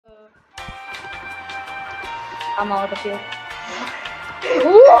I'm out of here.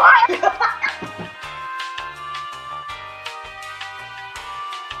 What?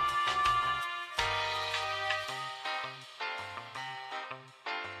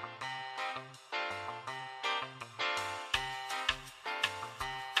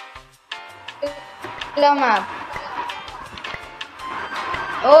 Hello map.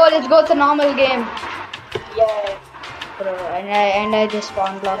 Oh, let's go to normal game. Yeah. Bro, and I just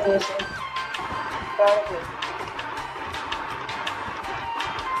spawn block this.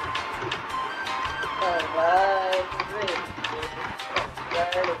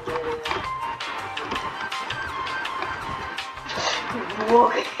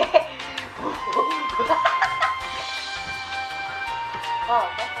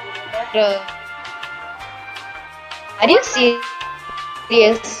 Bro, are you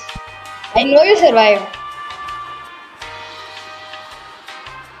serious? I know you survived.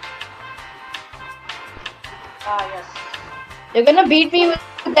 Yes. You're gonna beat me with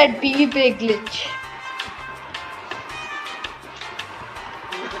that PvP glitch.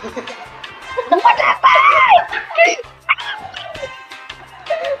 What happened?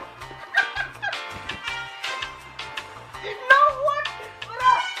 No, what?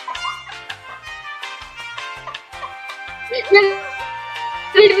 You're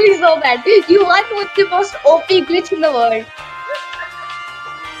literally so bad. You won with the most OP glitch in the world.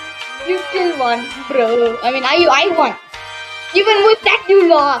 You still won, bro. I mean, I won. Even with that, you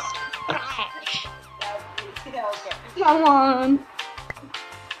lost. Come on,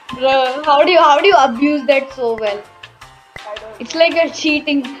 bro. How do you abuse that so well? It's like you're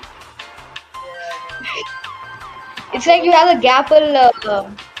cheating. It's like you have a gapple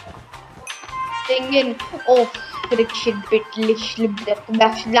thing in. Oh, friction bit.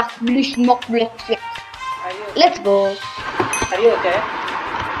 Let's go. Are you okay?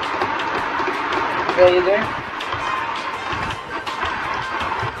 Are you there?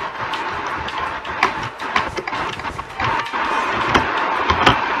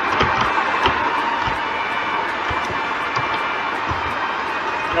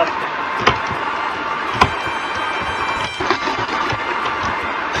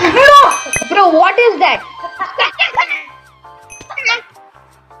 No! Bro, what is that?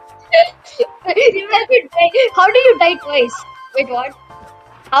 How did you die twice? Wait, what?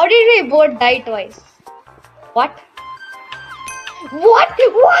 How did we both die twice? What? What?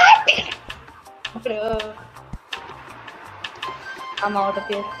 What? Bro. I'm out of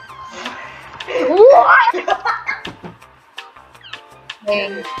here. What?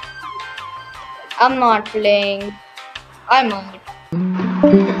 Playing. I'm not playing. I'm out.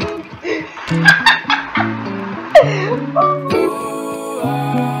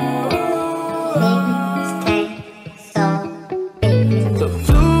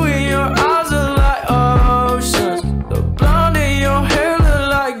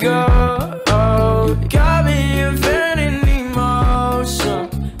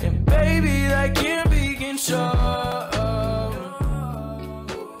 Show.